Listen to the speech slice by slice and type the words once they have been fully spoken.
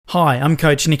Hi, I'm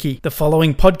Coach Nicky. The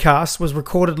following podcast was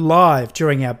recorded live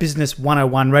during our Business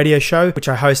 101 radio show, which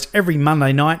I host every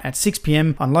Monday night at 6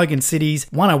 p.m. on Logan City's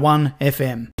 101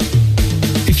 FM.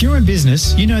 If you're in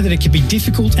business, you know that it can be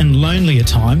difficult and lonely at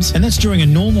times, and that's during a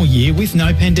normal year with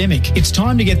no pandemic. It's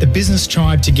time to get the business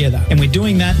tribe together, and we're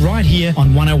doing that right here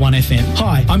on 101 FM.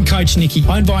 Hi, I'm Coach Nicky.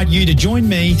 I invite you to join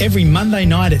me every Monday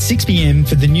night at 6 p.m.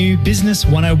 for the new Business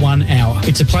 101 Hour.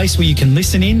 It's a place where you can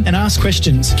listen in and ask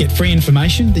questions, get free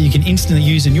information that you can instantly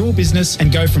use in your business,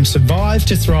 and go from survive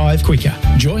to thrive quicker.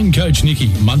 Join Coach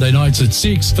Nicky Monday nights at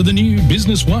 6 for the new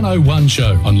Business 101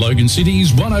 show on Logan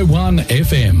City's 101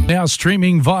 FM. Now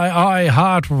streaming via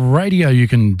iHeartRadio. You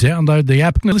can download the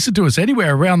app and listen to us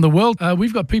anywhere around the world.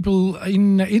 We've got people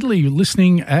in Italy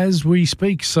listening as we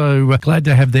speak, so glad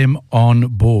to have them on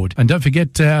board. And don't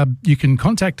forget, you can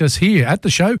contact us here at the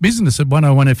show,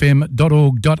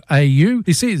 business@101fm.org.au.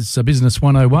 This is Business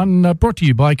 101, brought to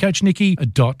you by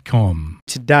CoachNicky.com.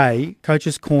 Today,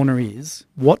 Coach's Corner is,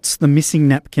 what's the missing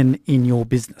napkin in your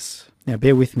business? Now,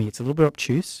 bear with me. It's a little bit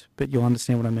obtuse, but you'll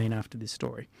understand what I mean after this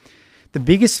story. The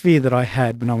biggest fear that I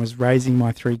had when I was raising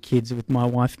my 3 kids with my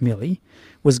wife, Millie,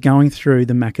 was going through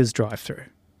the Macca's drive-thru.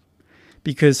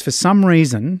 Because for some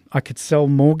reason, I could sell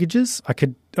mortgages, I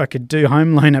could do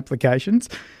home loan applications,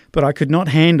 but I could not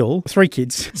handle 3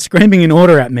 kids screaming an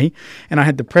order at me, and I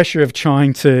had the pressure of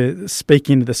trying to speak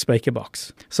into the speaker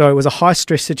box. So it was a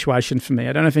high-stress situation for me.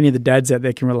 I don't know if any of the dads out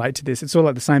there can relate to this. It's all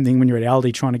like the same thing when you're at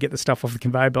Aldi trying to get the stuff off the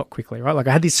conveyor belt quickly, right? Like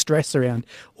I had this stress around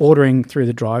ordering through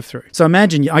the drive-thru. So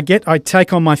imagine I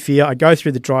take on my fear, I go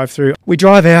through the drive-thru, we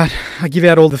drive out, I give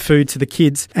out all the food to the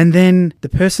kids, and then the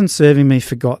person serving me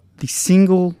forgot the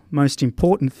single most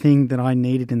important thing that I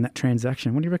needed in that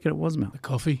transaction. What do you reckon it was, Mel? The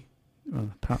coffee?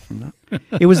 Well, apart from that,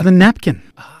 it was the napkin.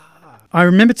 I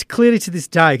remember clearly to this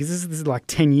day, because this is like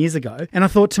 10 years ago, and I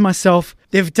thought to myself,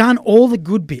 they've done all the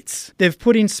good bits. They've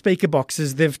put in speaker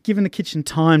boxes. They've given the kitchen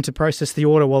time to process the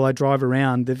order while I drive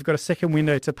around. They've got a second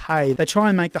window to pay. They try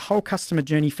and make the whole customer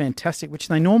journey fantastic, which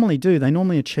they normally do. They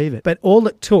normally achieve it. But all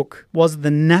it took was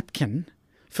the napkin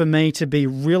for me to be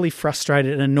really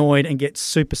frustrated and annoyed and get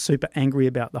super, super angry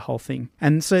about the whole thing.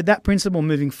 And so that principle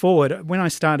moving forward, when I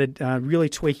started really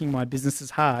tweaking my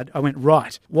businesses hard, I went,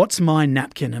 right, what's my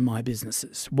napkin in my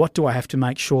businesses? What do I have to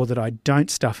make sure that I don't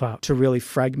stuff up to really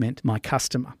fragment my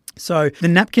customer? So the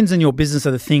napkins in your business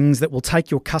are the things that will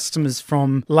take your customers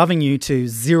from loving you to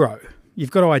zero. You've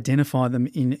got to identify them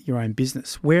in your own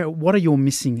business. What are your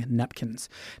missing napkins?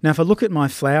 Now, if I look at my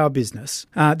flower business,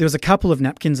 there was a couple of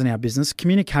napkins in our business.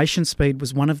 Communication speed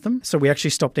was one of them. So we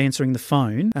actually stopped answering the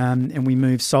phone and we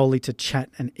moved solely to chat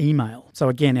and email. So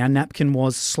again, our napkin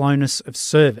was slowness of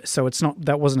service. So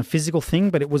that wasn't a physical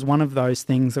thing, but it was one of those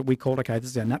things that we called, okay,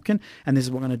 this is our napkin and this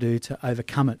is what we're going to do to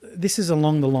overcome it. This is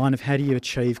along the line of how do you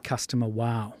achieve customer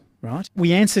wow? Right?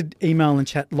 We answered email and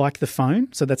chat like the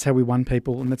phone, so that's how we won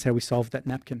people and that's how we solved that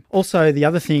napkin. Also, the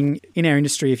other thing in our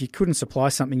industry, if you couldn't supply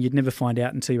something, you'd never find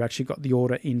out until you actually got the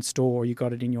order in store or you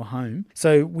got it in your home.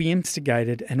 So we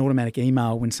instigated an automatic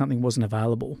email when something wasn't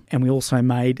available, and we also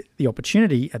made the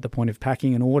opportunity at the point of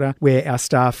packing an order where our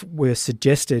staff were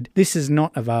suggested, this is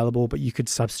not available, but you could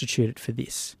substitute it for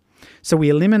this. So we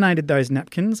eliminated those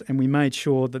napkins and we made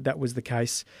sure that that was the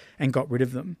case and got rid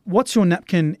of them. What's your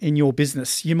napkin in your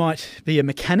business? You might be a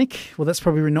mechanic. Well, that's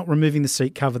probably not removing the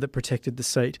seat cover that protected the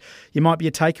seat. You might be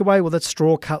a takeaway. Well, that's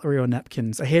straw, cutlery or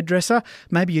napkins. A hairdresser,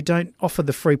 maybe you don't offer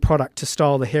the free product to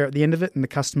style the hair at the end of it and the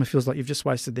customer feels like you've just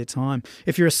wasted their time.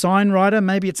 If you're a sign writer,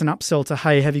 maybe it's an upsell to,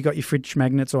 hey, have you got your fridge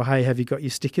magnets or hey, have you got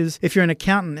your stickers? If you're an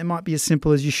accountant, it might be as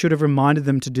simple as you should have reminded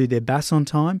them to do their BAS on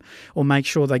time or make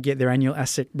sure they get their annual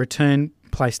asset return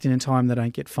placed in time they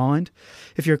don't get fined.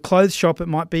 If you're a clothes shop, it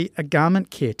might be a garment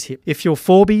care tip. If you're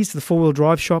Forbies, the four-wheel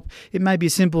drive shop, it may be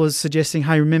as simple as suggesting,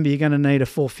 hey, remember you're going to need a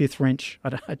 4/5 wrench.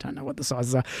 I don't know what the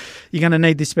sizes are. You're going to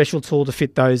need this special tool to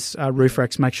fit those roof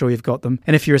racks. Make sure you've got them.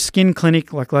 And if you're a skin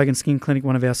clinic, like Logan Skin Clinic,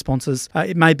 one of our sponsors,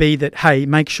 it may be that, hey,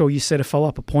 make sure you set a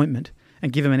follow-up appointment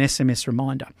and give them an SMS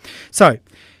reminder. So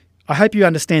I hope you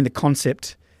understand the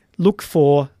concept. Look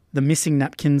for the missing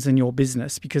napkins in your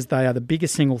business because they are the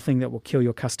biggest single thing that will kill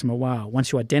your customer wow.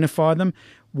 Once you identify them,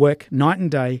 work night and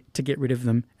day to get rid of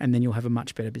them, and then you'll have a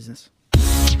much better business.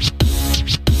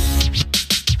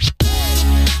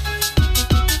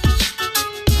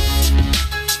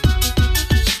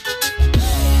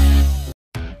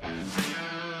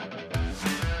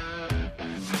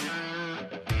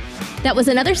 That was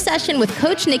another session with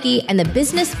Coach Nicky and the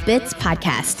Business Bits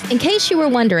podcast. In case you were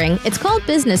wondering, it's called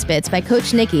Business Bits by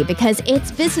Coach Nicky because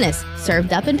it's business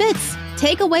served up in bits.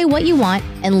 Take away what you want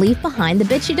and leave behind the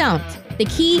bits you don't. The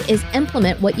key is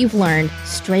implement what you've learned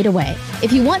straight away.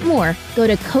 If you want more, go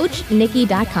to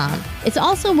CoachNikki.com. It's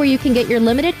also where you can get your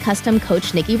limited custom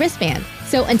Coach Nikki wristband.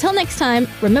 So until next time,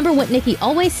 remember what Nikki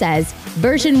always says,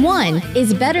 version 1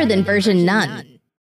 is better than version none.